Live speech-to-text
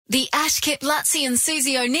The Ash Kip Lutzi and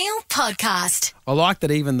Susie O'Neill podcast. I like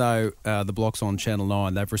that even though the block's on Channel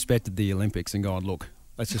 9, they've respected the Olympics and gone, look,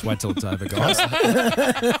 let's just wait till it's over, guys.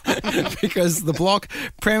 Because the block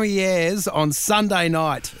premieres on Sunday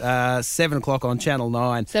night, 7 o'clock on Channel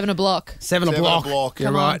 9. 7 o'clock. 7 o'clock. Come You're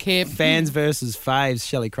on, right. Kip. Fans versus faves.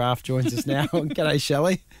 Shelley Craft joins us now. G'day,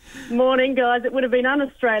 Shelley. Morning, guys. It would have been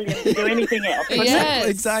un-Australian to do anything else. Yes.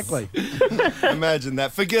 Exactly. Imagine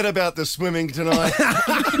that. Forget about the swimming tonight.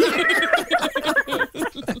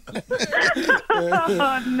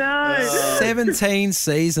 Oh, no. 17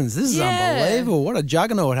 seasons. This is unbelievable. What a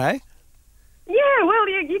juggernaut, hey? Yeah, well,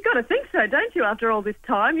 you got to think so, don't you, after all this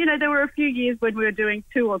time? You know, there were a few years when we were doing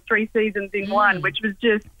 2 or 3 seasons in one, which was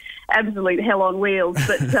just absolute hell on wheels.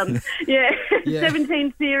 But, yeah,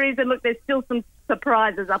 17 series, and look, there's still some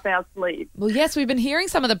surprises up our sleeve. Well, yes, we've been hearing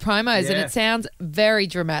some of the promos and Yeah. it sounds very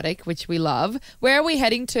dramatic, which we love. Where are we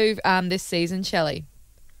heading to this season, Shelley?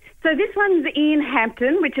 So this one's in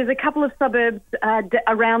Hampton, which is a couple of suburbs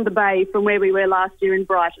around the bay from where we were last year in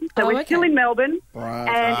Brighton. So we're still in Melbourne, and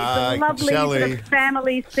it's a lovely sort of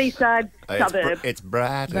family seaside suburb. It's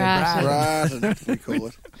Brighton. Brighton. We call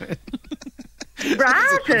it.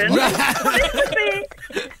 Brighton? this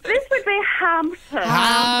would be Hampton.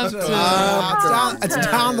 It's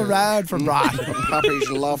down the road from Brighton. Puppies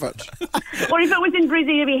love it. Or if it was in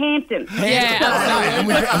Brizzy, it'd be Hampton.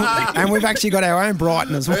 Yeah. And we've actually got our own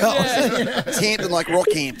Brighton as well. It's Hampton like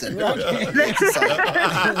Rockhampton.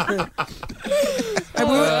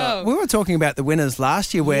 And we were talking about the winners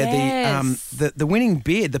last year where Yes. the winning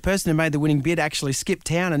bid, the person who made the winning bid actually skipped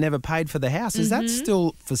town and never paid for the house. Is that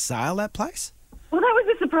still for sale, that place? Well, that was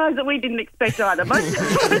a surprise that we didn't expect either. Most You know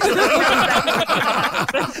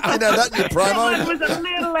that in your that promo? one was a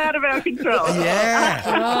little out of our control. Yeah.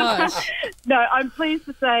 Gosh. No, I'm pleased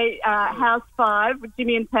to say House 5 with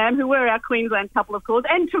Jimmy and Pam, who were our Queensland couple, of course,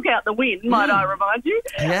 and took out the win, might I remind you.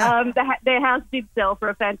 Yeah. Their house did sell for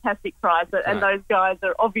a fantastic price, and those guys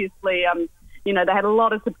are obviously, you know, they had a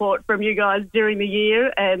lot of support from you guys during the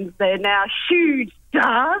year, and they're now huge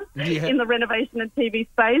stars in the renovation and TV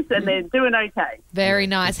space, and they're doing okay. Very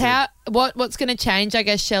nice. What's going to change, I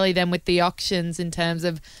guess, Shelley, then with the auctions in terms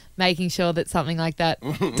of making sure that something like that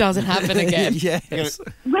doesn't happen again? Yes.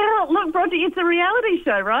 Well, look, Roger, it's a reality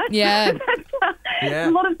show, right? Yeah. Yeah.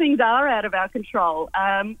 A lot of things are out of our control.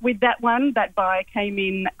 With that one, that buyer came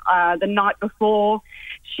in the night before.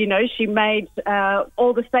 She made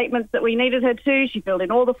all the statements that we needed her to. She filled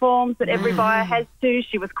in all the forms that every buyer has to.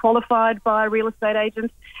 She was qualified by a real estate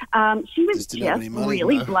agent. She was Just didn't have any money,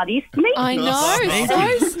 really no. bloody sneaky. I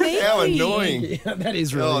know. So sneaky. How annoying. Yeah, that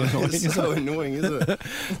is really annoying. It's so annoying, isn't it?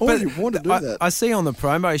 Why would you want to do that? I see on the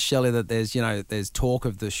promo, Shelley, that there's talk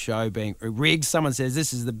of the show being rigged. Someone says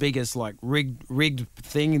this is the biggest rigged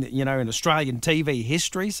thing in Australian TV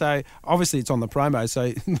history. So obviously it's on the promo,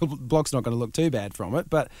 so the block's not going to look too bad from it.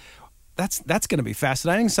 But that's going to be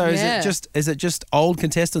fascinating. So Yeah. is it just old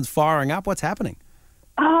contestants firing up? What's happening?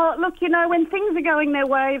 Oh, look, when things are going their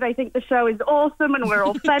way, they think the show is awesome and we're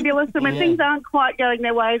all fabulous. And when things aren't quite going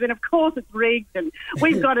their way, then of course it's rigged and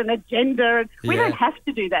we've got an agenda. And we don't have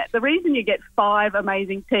to do that. The reason you get 5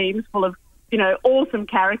 amazing teams full of, awesome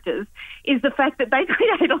characters is the fact that they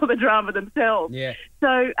create all the drama themselves. Yeah.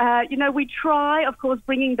 So, we try, of course,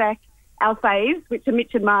 bringing back our faves, which are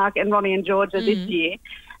Mitch and Mark and Ronnie and Georgia this year.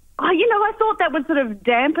 I thought that would sort of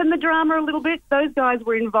dampen the drama a little bit. Those guys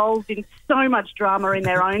were involved in so much drama in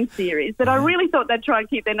their own series that I really thought they'd try and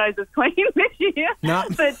keep their noses clean this year. No.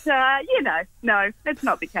 But, no, that's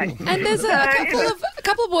not the case. And there's a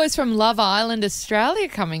couple of boys from Love Island, Australia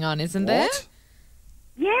coming on, isn't there? What?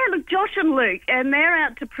 Yeah, look, Josh and Luke, and they're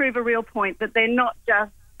out to prove a real point that they're not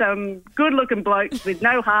just some good-looking blokes with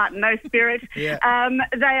no heart and no spirit. Yeah.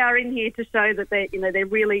 They are in here to show that they're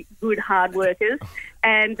really good hard workers,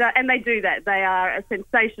 and they do that. They are a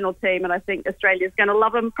sensational team, and I think Australia's going to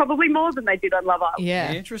love them probably more than they did on Love Island.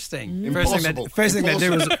 Yeah. Interesting. Impossible. First thing they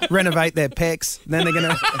do is renovate their pecs. Then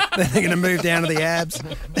they're gonna move down to the abs.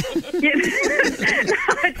 Yeah.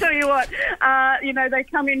 I tell you what, they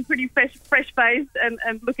come in pretty fresh-faced and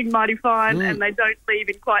looking mighty fine, and they don't leave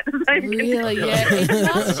in quite the same Really, condition. yeah.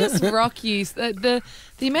 It must just rock you. The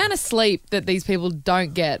amount of sleep that these people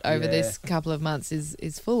don't get over this couple of months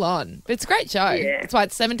is full on. But it's a great show. Yeah. That's why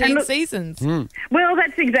it's 17 And look- seasons. Well,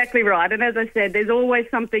 that's exactly right. And as I said, there's always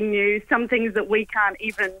something new, some things that we can't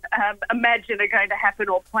even imagine are going to happen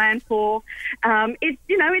or plan for.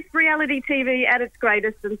 It's reality TV at its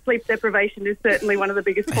greatest, and sleep deprivation is certainly one of the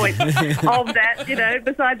biggest points of that,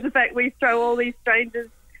 besides the fact we throw all these strangers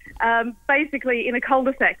basically in a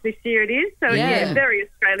cul-de-sac this year it is. So, Yeah. very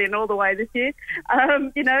Australian all the way this year,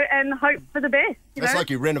 and hope for the best. That's like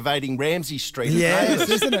you're renovating Ramsey Street. Yes,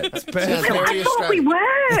 isn't it? It's Sounds perfect. very I thought we Australian. were.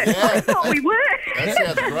 I thought we were. That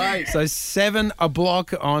sounds great. So 7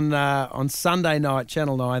 o'clock on Sunday night,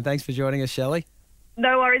 Channel 9. Thanks for joining us, Shelley.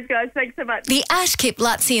 No worries, guys. Thanks so much. The Ash Kip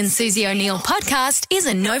Lutzi and Susie O'Neill podcast is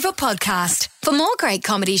a Nova podcast. For more great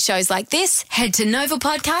comedy shows like this, head to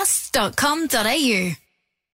novapodcasts.com.au.